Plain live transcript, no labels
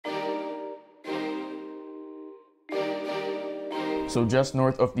So just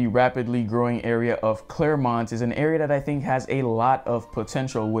north of the rapidly growing area of Clermont is an area that I think has a lot of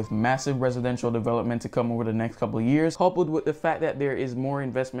potential, with massive residential development to come over the next couple of years, coupled with the fact that there is more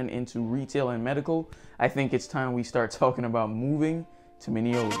investment into retail and medical. I think it's time we start talking about moving to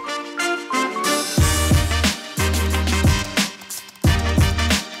Minneola.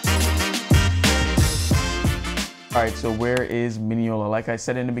 All right, so where is Minneola? Like I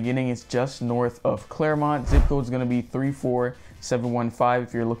said in the beginning, it's just north of Clermont. Zip code is going to be 34715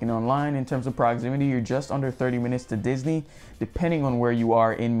 if you're looking online. In terms of proximity, you're just under 30 minutes to Disney, depending on where you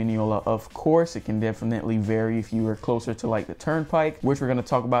are in Minneola. Of course, it can definitely vary if you are closer to like the Turnpike, which we're going to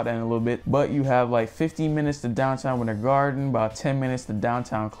talk about that in a little bit. But you have like 15 minutes to downtown Winter Garden, about 10 minutes to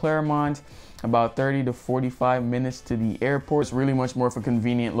downtown Clermont, about 30 to 45 minutes to the airport. It's really much more of a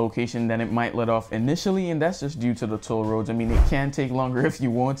convenient location than it might let off initially, and that's just due to the toll roads. I mean, it can take longer if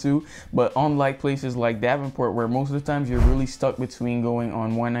you want to, but unlike places like Davenport, where most of the times you're really stuck between going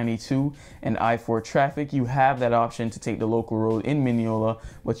on 192 and I-4 traffic, you have that option to take the local road in Minneola,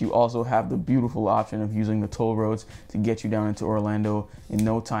 but you also have the beautiful option of using the toll roads to get you down into Orlando in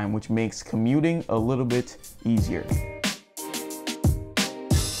no time, which makes commuting a little bit easier.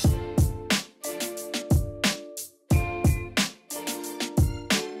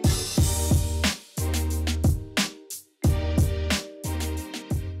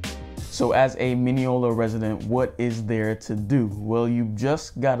 So as a Minneola resident, what is there to do? Well, you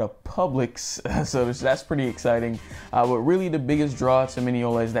just got a Publix, so that's pretty exciting. But really the biggest draw to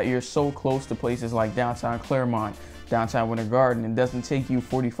Minneola is that you're so close to places like downtown Clermont, downtown Winter Garden. It doesn't take you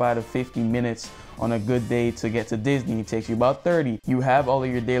 45 to 50 minutes on a good day to get to Disney. It takes you about 30. You have all of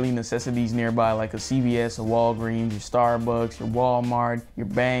your daily necessities nearby, like a CVS, a Walgreens, your Starbucks, your Walmart, your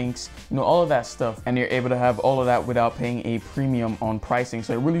banks, you know, all of that stuff. And you're able to have all of that without paying a premium on pricing.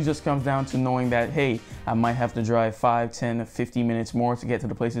 So it really just comes down to knowing that, hey, I might have to drive 5, 10, 50 minutes more to get to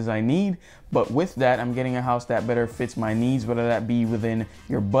the places I need. But with that, I'm getting a house that better fits my needs, whether that be within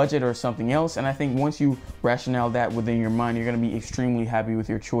your budget or something else. And I think once you rationale that within your mind, you're going to be extremely happy with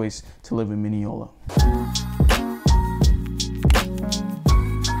your choice to live in Minneola.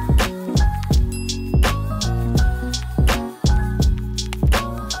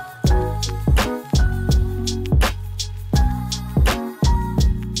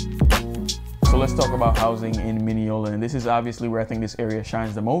 Let's talk about housing in Minneola, and this is obviously where I think this area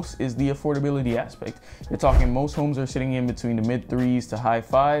shines the most, is the affordability aspect. You're talking most homes are sitting in between the mid 3s to high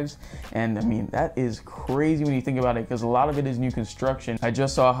 5s, and I mean that is crazy when you think about it, because a lot of it is new construction. I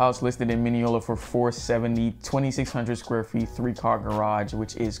just saw a house listed in Minneola for $470, 2,600 square feet, 3-car garage,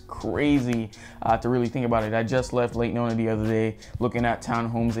 which is crazy to really think about it. I just left Lake Nona the other day looking at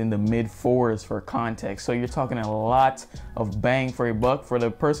townhomes in the mid 4s for context. So you're talking a lot of bang for a buck for the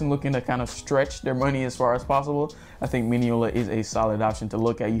person looking to kind of stretch their money as far as possible. I think Minneola is a solid option to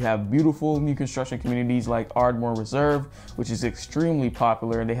look at. You have beautiful new construction communities like Ardmore Reserve, which is extremely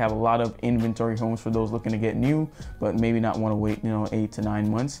popular. They have a lot of inventory homes for those looking to get new, but maybe not want to wait, 8 to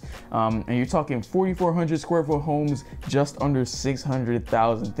 9 months. And you're talking 4,400 square foot homes, just under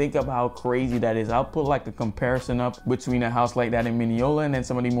 600,000. Think of how crazy that is. I'll put like a comparison up between a house like that in Minneola and then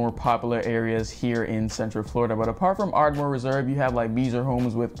some of the more popular areas here in Central Florida. But apart from Ardmore Reserve, you have like Beezer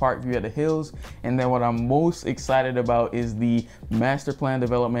Homes with Parkview at the Hills. And then what I'm most excited about is the master plan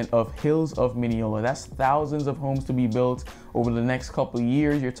development of Hills of Minneola. That's thousands of homes to be built over the next couple of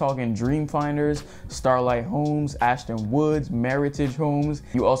years. You're talking Dreamfinders, Starlight Homes, Ashton Woods, Meritage Homes.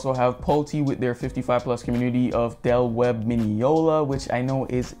 You also have Pulte with their 55+ community of Webb, Minneola, which I know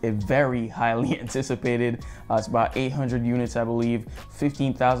is a very highly anticipated. It's about 800 units, I believe,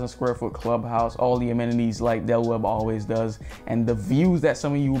 15,000 square foot clubhouse, all the amenities like Webb always does. And the views that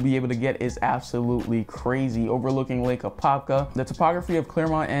some of you will be able to get is absolutely crazy, overlooking Lake Apopka. The topography of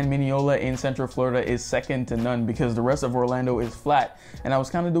Clermont and Minneola in Central Florida is second to none, because the rest of Orlando is flat. And I was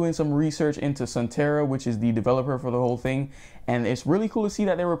kind of doing some research into Sunterra, which is the developer for the whole thing, and it's really cool to see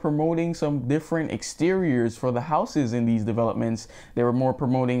that they were promoting some different exteriors for the houses in these developments. They were more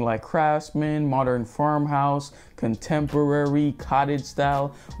promoting like craftsman, modern farmhouse, contemporary, cottage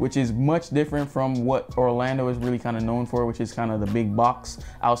style, which is much different from what Orlando is really kind of known for, which is kind of the big box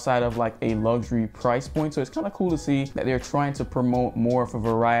outside of like a luxury price point. So it's kind of cool to see that they're trying to promote more of a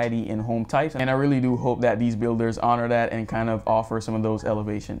variety in home types. And I really do hope that these builders honor that and kind of offer some of those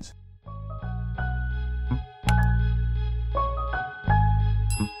elevations.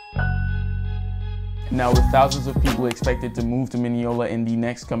 Now, with thousands of people expected to move to Minneola in the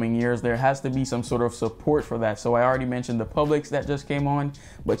next coming years, there has to be some sort of support for that. So I already mentioned the Publix that just came on,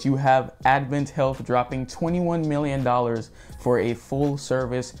 but you have Advent Health dropping $21 million for a full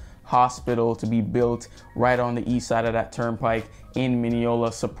service hospital to be built right on the east side of that turnpike in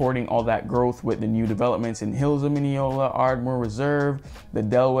Minneola, supporting all that growth with the new developments in Hills of Minneola, Ardmore Reserve,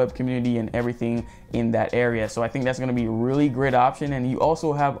 the Webb community, and everything in that area. So I think that's going to be a really great option. And you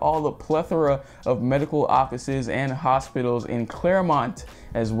also have all the plethora of medical offices and hospitals in Clermont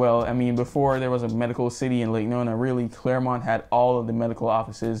as well. I mean, before there was a medical city in Lake Nona, really Clermont had all of the medical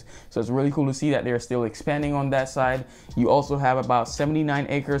offices. So it's really cool to see that they're still expanding on that side. You also have about 79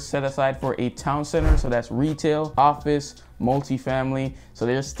 acres set aside for a town center. So that's retail, office, multifamily. So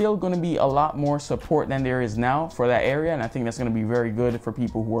there's still going to be a lot more support than there is now for that area. And I think that's going to be very good for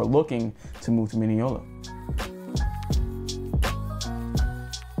people who are looking to move to Minneola.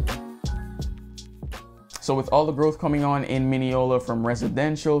 So with all the growth coming on in Minneola, from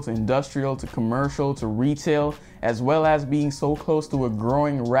residential to industrial to commercial to retail, as well as being so close to a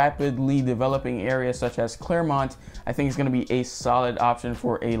growing, rapidly developing area such as Clermont, I think it's going to be a solid option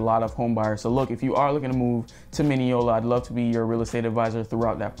for a lot of home buyers. So look, if you are looking to move to Minneola, I'd love to be your real estate advisor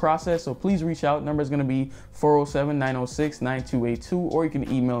throughout that process. So please reach out. Number is going to be 407-906-9282, or you can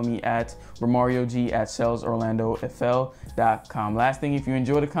email me at romariog@salesorlandofl.com. Last thing, if you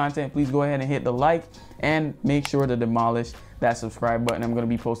enjoy the content, please go ahead and hit the like and make sure to demolish that subscribe button. I'm going to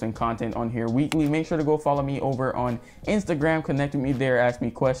be posting content on here weekly. Make sure to go follow me over on Instagram. Connect with me there. Ask me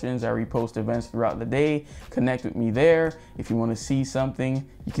questions. I repost events throughout the day. Connect with me there. If you want to see something,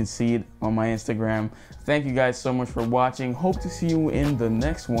 you can see it on my Instagram. Thank you guys so much for watching. Hope to see you in the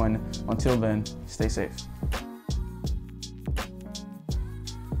next one. Until then, stay safe.